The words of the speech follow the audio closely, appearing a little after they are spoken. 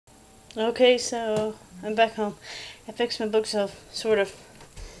Okay, so I'm back home. I fixed my bookshelf, sort of.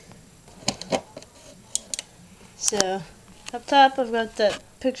 So, up top I've got that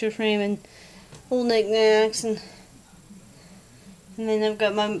picture frame and little knickknacks, and then I've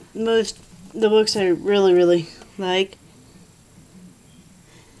got the books I really like.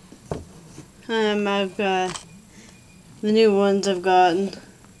 I've got the new ones I've gotten,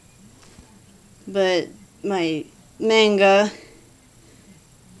 but my manga,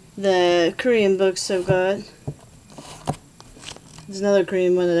 the Korean books I've got. There's another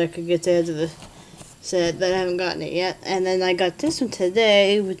Korean one that I could get to add to the set, but I haven't gotten it yet. And then I got this one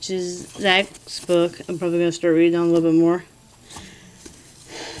today, which is Zach's book. I'm probably going to start reading on a little bit more.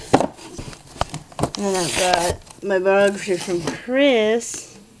 And then I've got my biography from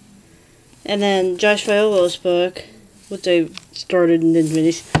Chris. And then Josh Viola's book, which I started and didn't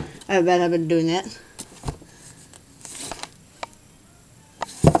finish. I have a bad habit of doing that.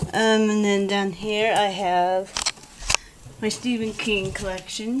 And then down here I have my Stephen King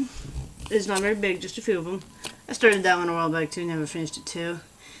collection. It's not very big, just a few of them. I started that one a while back too, never finished it too.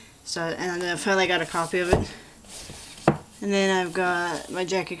 So, and then I finally got a copy of it. And then I've got my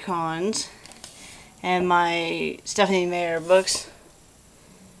Jackie Collins and my Stephanie Meyer books.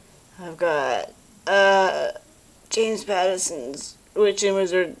 I've got James Patterson's Witch and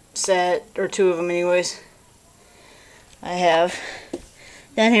Wizard set, or two of them anyways. I have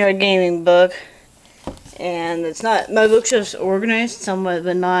down here a gaming book, and it's not, my bookshelf's organized somewhat,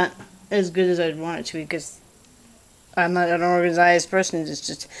 but not as good as I'd want it to be, because I'm not an organized person.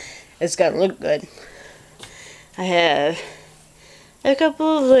 It's got to look good. I have a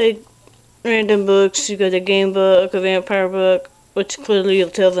couple of like random books. You got a game book, a vampire book, which clearly you'll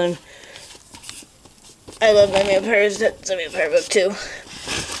tell them I love my vampires. That's a vampire book too.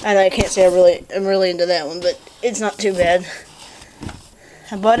 And I can't say I'm really into that one, but it's not too bad.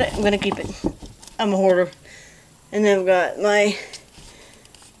 I bought it. I'm gonna keep it. I'm a hoarder. And then I've got my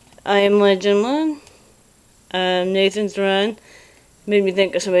I Am Legend one. Nathan's Run. Made me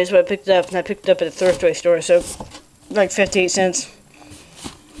think of somebody, so I picked it up, and I picked it up at a thrift store, so like 58 cents.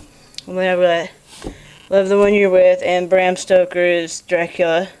 And then I've got Love the One You're With and Bram Stoker's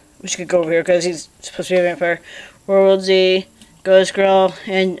Dracula, which could go over here because he's supposed to be a vampire. World Z, Ghost Girl,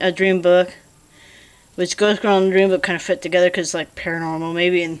 and a Dream Book, which Ghost Girl and Dream Book kind of fit together because it's like paranormal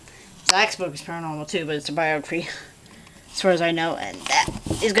maybe, and Zach's book is paranormal too, but it's a biography as far as I know, and that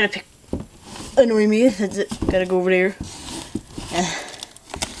is gonna annoy me. That's it. Gotta go over there.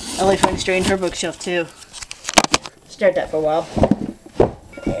 I like finding straight in her bookshelf too. Stared at that for a while.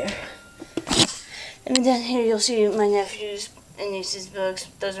 There. And then down here you'll see my nephews and nieces' books.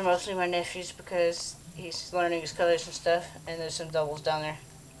 Those are mostly my nephews because he's learning his colors and stuff, and there's some doubles down there.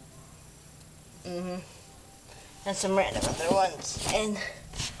 And some random other ones. And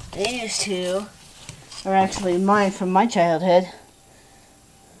these two are actually mine from my childhood.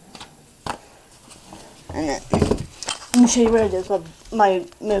 And then, let me show you where I did my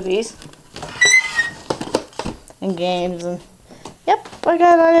movies and games. And yep, I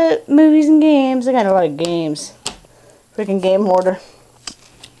got a lot of movies and games. I got a lot of games. Freaking game hoarder.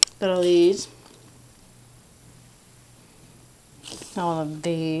 Got all these. All of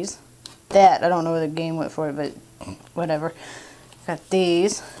these. That, I don't know where the game went for it, but whatever. Got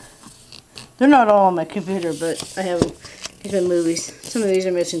these. They're not all on my computer, but I have them. These are movies. Some of these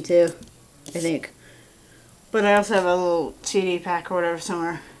are missing too, I think. But I also have a little CD pack or whatever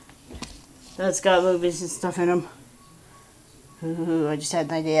somewhere that's got movies and stuff in them. Ooh, I just had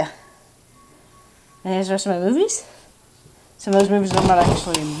an idea. And here's the rest of my movies. Some of those movies are not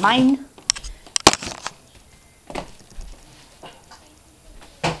actually mine.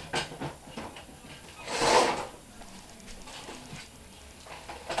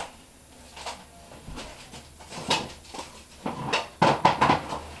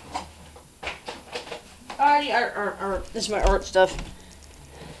 Art. This is my art stuff.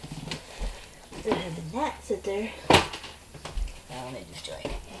 Then I have the gnat sit there. Now let me just do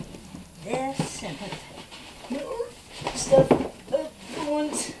like this and put more stuff up for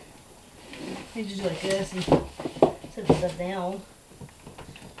once. I just do like this and set the stuff down.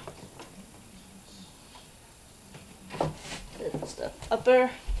 Put the stuff up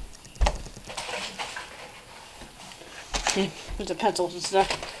there. See, there's the pencils and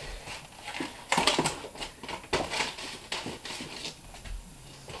stuff.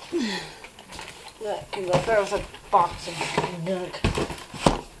 That can go there with a box of junk.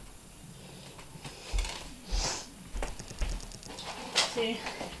 See,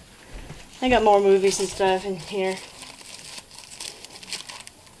 I got more movies and stuff in here.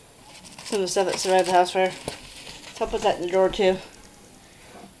 Some of the stuff that survived the house fire. So I'll put that in the drawer too.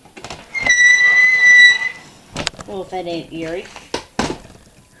 Well, if that ain't eerie.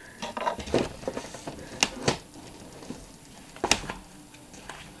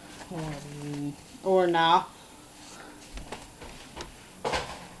 Or nah.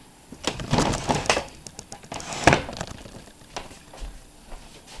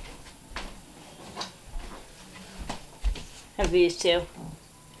 Have these two.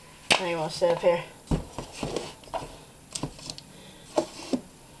 Now you want to sit up here.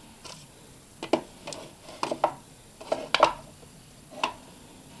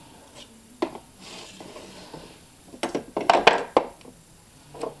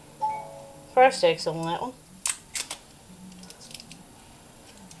 Price tag's on that one.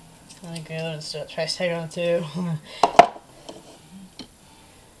 I think the other one's still price tag on it too.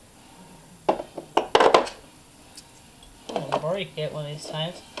 I'll break it one of these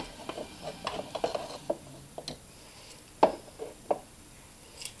times.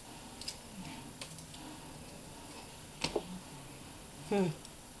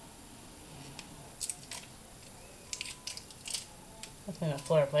 That's gonna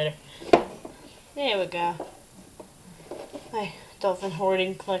flare up later. There we go. My dolphin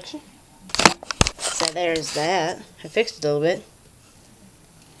hoarding collection. So there's that. I fixed it a little bit.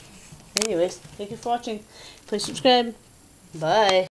 Anyways, thank you for watching. Please subscribe. Bye.